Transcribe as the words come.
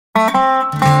Hey,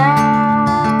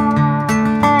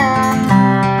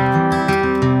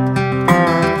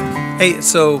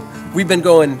 so we've been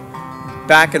going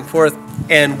back and forth,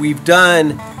 and we've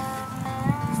done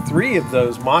 3 of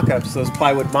those mock-ups, those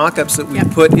plywood mock-ups that we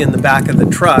put in the back of the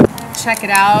truck. Check it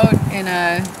out in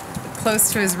a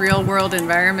close to his real-world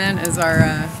environment is our...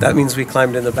 That means we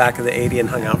climbed in the back of the 80 and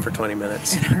hung out for 20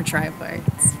 minutes. In our driveway.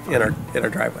 In our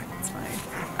driveway. It's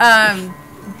fine.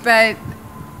 But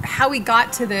how we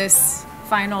got to this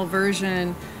final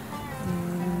version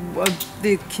of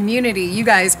the community, you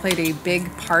guys played a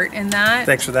big part in that.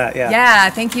 Thanks for that, yeah. Yeah,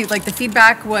 thank you. Like, the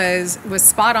feedback was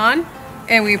spot on,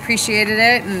 and we appreciated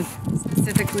it, and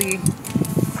specifically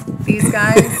these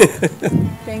guys.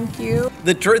 Thank you.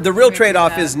 The real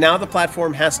trade-off is now the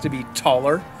platform has to be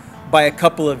taller by a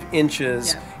couple of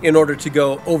inches in order to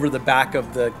go over the back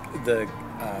of the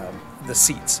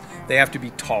seats. They have to be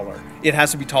taller. It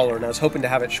has to be taller, and I was hoping to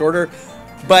have it shorter,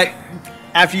 but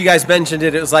after you guys mentioned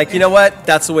it, it was like, you know what?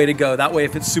 That's the way to go. That way,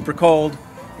 if it's super cold,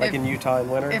 like in Utah in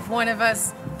winter. If one of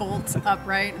us bolts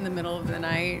upright in the middle of the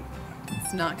night,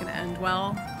 it's not going to end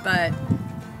well, but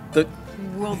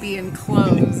we'll be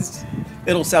enclosed.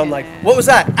 It'll sound like, what was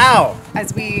that? Ow!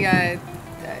 As we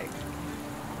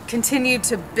continue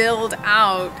to build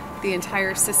out the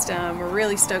entire system, we're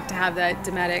really stoked to have that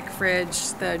Dometic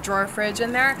fridge, the drawer fridge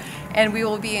in there, and we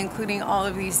will be including all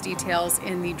of these details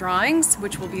in the drawings,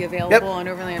 which will be available on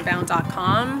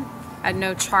overlandbound.com at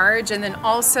no charge. And then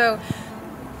also,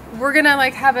 we're gonna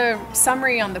have a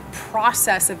summary on the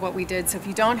process of what we did. So if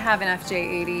you don't have an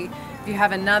FJ80, if you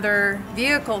have another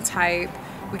vehicle type,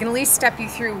 we can at least step you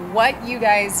through what you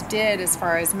guys did as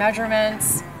far as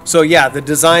measurements. So yeah, the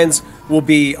designs will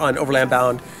be on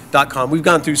overlandbound.com. We've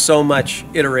gone through so much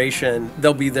iteration.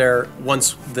 They'll be there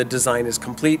once the design is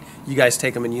complete. You guys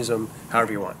take them and use them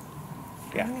however you want.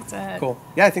 Yeah, I think that's it. Cool.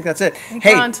 Yeah, I think that's it.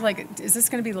 Hey, on to is this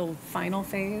going to be the final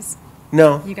phase?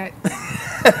 No. You got.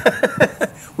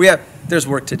 There's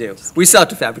work to do. We still have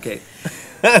to fabricate.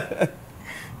 Yep.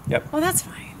 Well, that's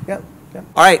fine. Yep. Yep.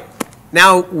 All right.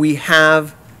 Now we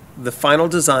have the final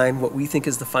design, what we think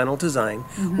is the final design.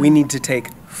 We need to take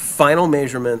final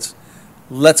measurements.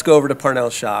 Let's go over to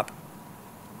Parnell's shop.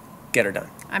 Get her done.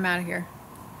 I'm out of here.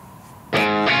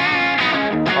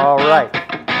 All right.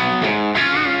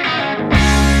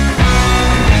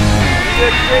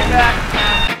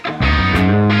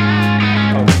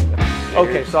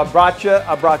 Okay, so I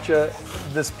brought you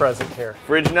this present here.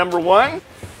 Fridge number 1.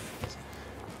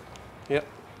 Yep.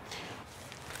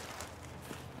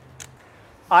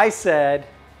 I said,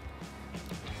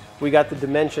 we got the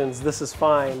dimensions, this is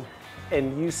fine,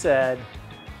 and you said,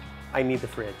 I need the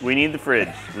fridge. We need the fridge.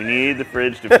 We need the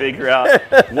fridge to figure out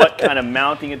what kind of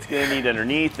mounting it's going to need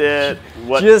underneath it,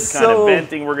 what kind of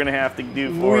venting we're going to have to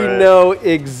do for it. We know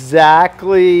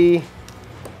exactly.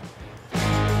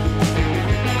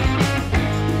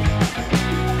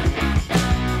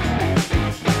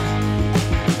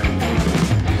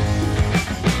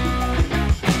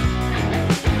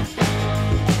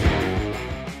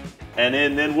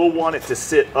 And then we'll want it to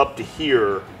sit up to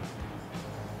here,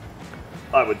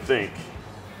 I would think.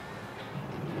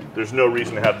 There's no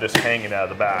reason to have this hanging out of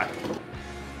the back.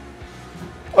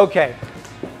 Okay,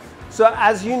 so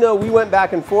as you know, we went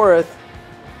back and forth.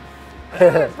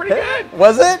 Pretty good.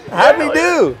 Was it? How'd we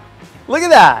do? Look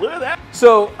at that. Look at that.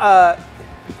 So,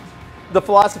 the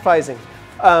philosophizing.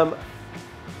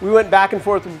 We went back and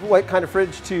forth with what kind of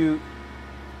fridge to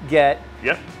get.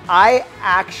 Yep. I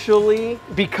actually,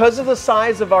 because of the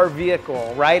size of our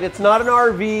vehicle, right? It's not an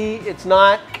RV, it's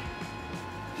not,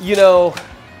 you know,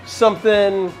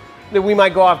 something that we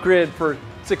might go off grid for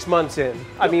 6 months in. Yep.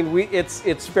 I mean,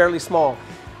 it's fairly small.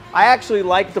 I actually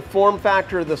like the form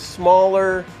factor of the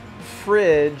smaller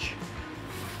fridge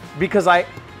because I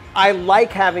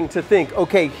like having to think,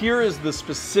 okay, here is the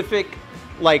specific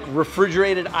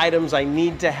refrigerated items I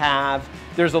need to have.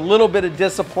 There's a little bit of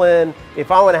discipline.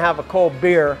 If I want to have a cold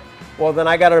beer, well, then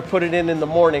I got to put it in the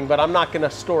morning, but I'm not going to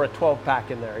store a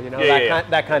 12-pack in there, you know,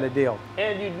 that kind of deal.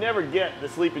 And you'd never get the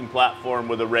sleeping platform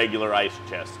with a regular ice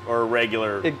chest or a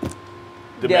regular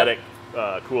Dometic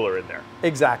cooler in there.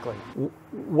 Exactly.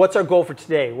 What's our goal for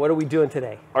today? What are we doing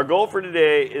today? Our goal for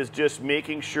today is just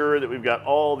making sure that we've got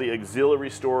all the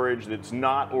auxiliary storage that's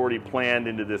not already planned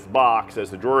into this box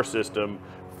as a drawer system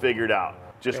figured out.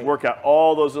 Just work out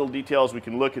all those little details. We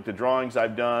can look at the drawings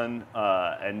I've done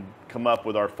and come up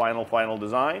with our final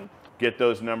design, get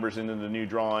those numbers into the new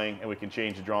drawing, and we can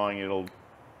change the drawing. It'll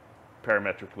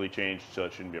parametrically change, so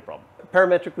it shouldn't be a problem.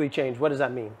 Parametrically change, what does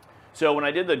that mean? So when I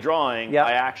did the drawing,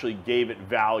 I actually gave it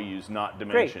values, not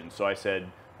dimensions. So I said,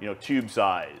 you know, tube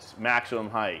size, maximum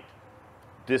height,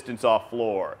 distance off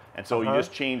floor. And so you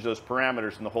just change those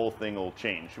parameters and the whole thing will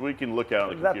change. We can look at it on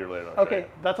the computer later. Okay,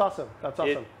 that's awesome. That's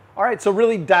awesome. All right, so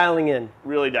really dialing in.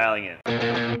 Really dialing in.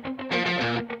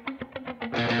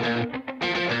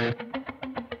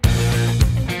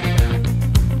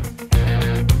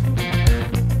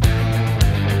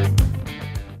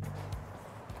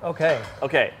 Okay.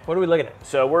 Okay. What are we looking at?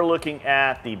 So we're looking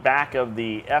at the back of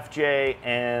the FJ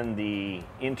and the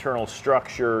internal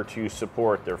structure to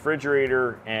support the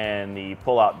refrigerator and the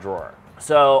pull-out drawer.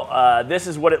 So this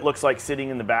is what it looks like sitting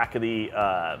in the back of the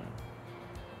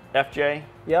FJ.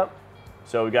 Yep.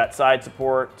 So we got side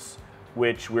supports,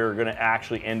 which we're going to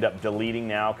actually end up deleting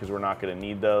now because we're not going to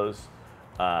need those.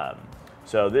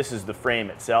 So this is the frame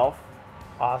itself.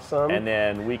 Awesome. And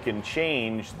then we can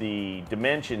change the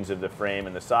dimensions of the frame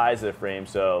and the size of the frame.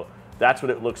 So that's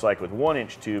what it looks like with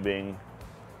 1-inch tubing.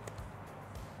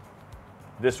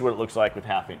 This is what it looks like with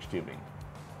 1/2-inch tubing.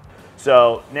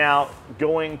 So now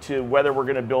going to whether we're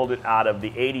going to build it out of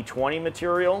the 80/20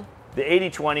 material. The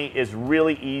 80/20 is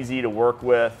really easy to work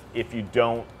with if you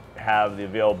don't have the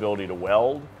availability to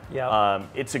weld. Yeah.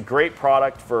 It's a great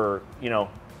product for, you know,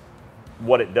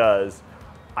 what it does.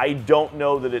 I don't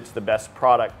know that it's the best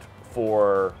product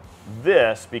for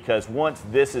this because once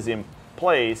this is in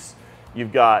place,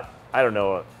 you've got, I don't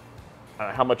know,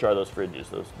 how much are those fridges?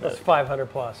 That's 500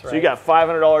 plus, right? So you got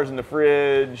 $500 in the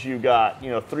fridge, you got, you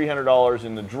know, $300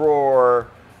 in the drawer.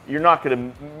 You're not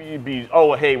going to be,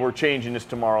 oh, hey, we're changing this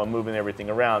tomorrow and moving everything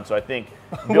around. So I think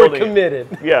we're committed.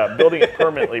 Yeah, building it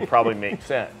permanently probably makes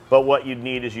sense. But what you'd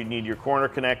need is you'd need your corner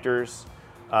connectors.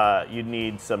 You'd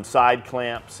need some side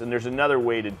clamps, and there's another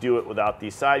way to do it without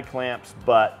these side clamps,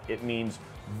 but it means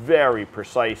very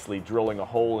precisely drilling a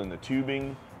hole in the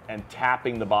tubing and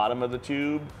tapping the bottom of the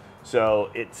tube. So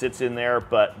it sits in there,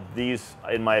 but these,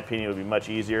 in my opinion, would be much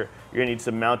easier. You're gonna need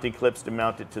some mounting clips to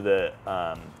mount it to the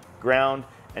ground,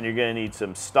 and you're gonna need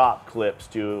some stop clips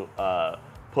to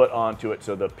put onto it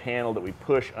so the panel that we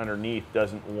push underneath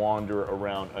doesn't wander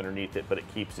around underneath it, but it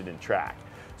keeps it in track.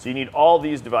 So you need all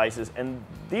these devices, and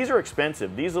these are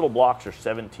expensive. These little blocks are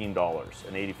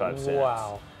 $17.85.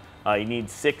 Wow. You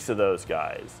need 6 of those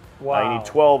guys. Wow. You need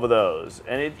 12 of those.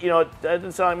 And it, you know, it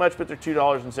doesn't sound like much, but they're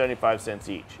 $2.75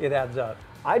 each. It adds up.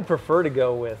 I'd prefer to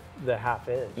go with the 1/2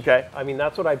 inch. Okay. I mean,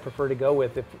 that's what I'd prefer to go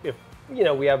with if you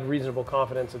know, we have reasonable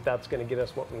confidence that that's going to get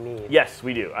us what we need. Yes,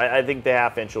 we do. I think the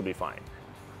 1/2 inch will be fine.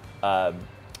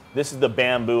 This is the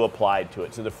bamboo applied to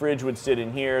it. So the fridge would sit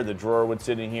in here, the drawer would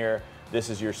sit in here. This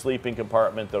is your sleeping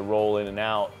compartment, the roll in and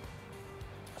out.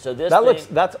 So this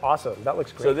that's awesome. That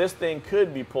looks great. So this thing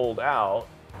could be pulled out.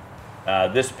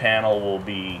 This panel will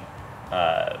be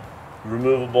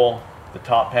removable. The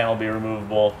top panel will be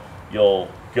removable. You'll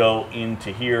go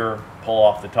into here, pull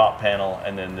off the top panel,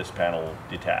 and then this panel will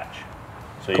detach.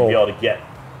 So you'll be able to get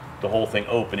the whole thing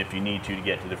open if you need to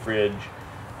get to the fridge.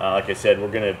 Like I said, we're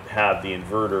going to have the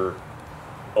inverter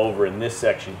over in this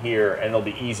section here, and it'll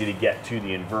be easy to get to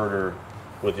the inverter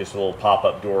with this little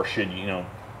pop-up door. Should you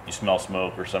smell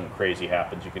smoke or something crazy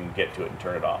happens, you can get to it and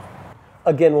turn it off.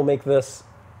 Again, we'll make this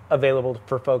available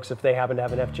for folks if they happen to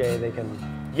have an FJ. They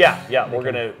can. Yeah. We're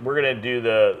gonna do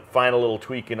the final little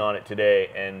tweaking on it today,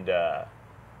 and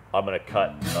I'm gonna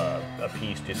cut a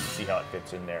piece just to see how it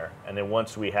fits in there. And then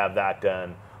once we have that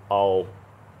done, I'll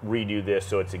redo this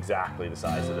so it's exactly the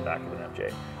size of the back of an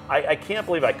FJ. I can't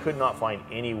believe I could not find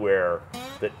anywhere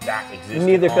that existed.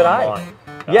 Neither could online.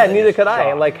 Yeah, neither could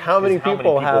I. Like, how many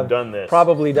people have done this?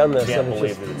 Probably done this, Can't and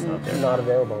believe it's that it's not just there. not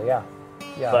available. Yeah.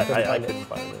 But I couldn't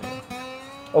find it.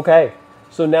 Okay,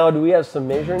 so now do we have some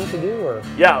measuring to do, or?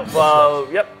 Yeah.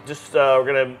 Yep. Just we're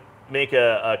gonna make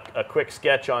a quick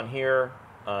sketch on here,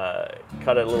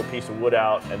 cut a little piece of wood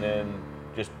out, and then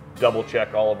just double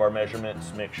check all of our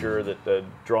measurements, make sure that the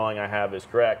drawing I have is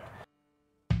correct.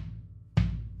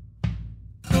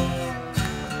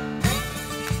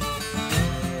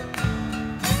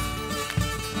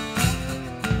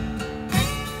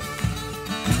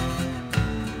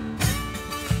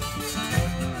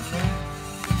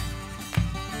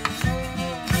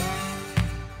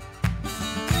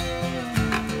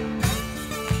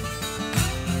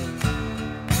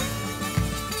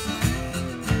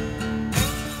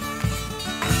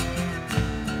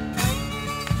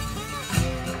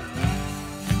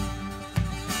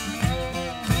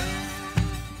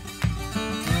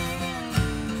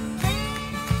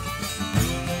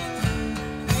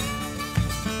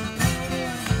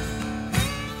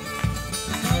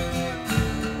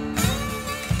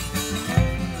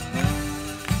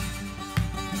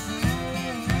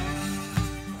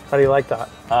 How do you like that?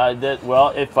 Well,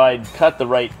 if I'd cut the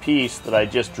right piece that I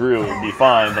just drew, it would be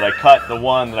fine, but I cut the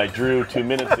one that I drew 2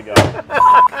 minutes ago.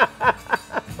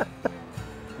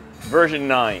 Version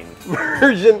 9.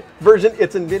 Version,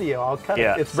 it's in video. I'll cut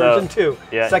it. It's version 2.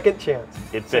 Yeah, second chance.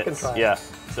 It fits. Yeah,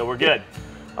 so we're good.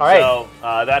 All right. So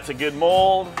that's a good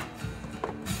mold.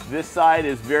 This side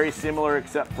is very similar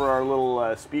except for our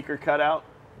little speaker cutout,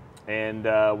 and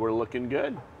we're looking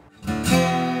good.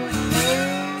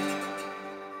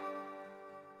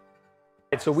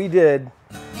 So we did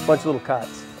a bunch of little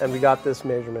cuts, and we got this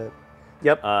measurement.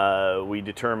 Yep. We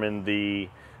determined the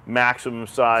maximum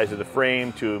size of the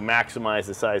frame to maximize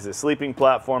the size of the sleeping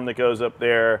platform that goes up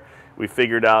there. We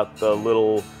figured out the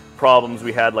little problems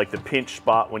we had, like the pinch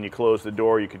spot when you close the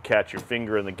door. You could catch your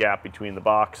finger in the gap between the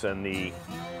box and the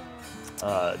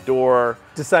door.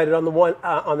 Decided on the one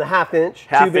on the half-inch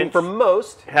tubing for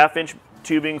most. Half-inch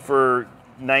tubing for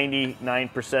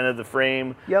 99% of the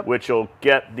frame, yep. which will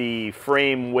get the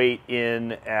frame weight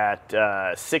in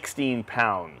at 16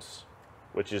 pounds,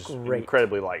 which is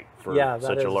incredibly light for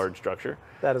such a large structure.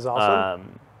 That is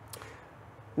awesome.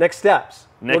 Next steps.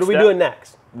 What are we doing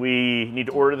next? We need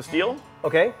to order the steel.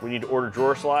 Okay. We need to order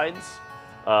drawer slides,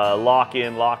 lock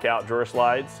in, lock out drawer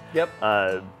slides. Yep.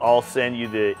 I'll send you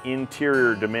the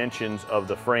interior dimensions of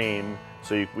the frame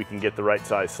so we can get the right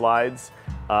size slides.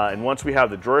 And once we have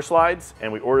the drawer slides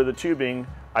and we order the tubing,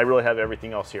 I really have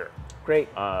everything else here. Great.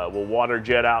 We'll water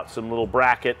jet out some little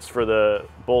brackets for the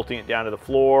bolting it down to the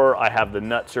floor. I have the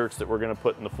nut certs that we're going to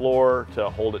put in the floor to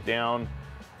hold it down.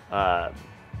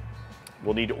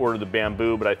 We'll need to order the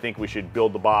bamboo, but I think we should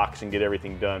build the box and get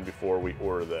everything done before we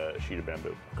order the sheet of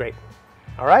bamboo. Great.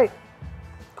 All right.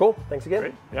 Cool. Thanks again.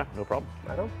 Great. Yeah, no problem.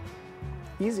 Right on.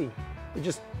 Easy.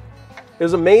 It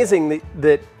was amazing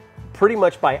that pretty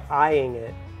much by eyeing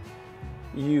it,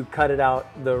 you cut it out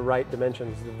the right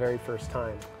dimensions the very first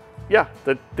time. Yeah,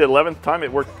 the 11th time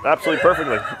it worked absolutely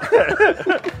perfectly.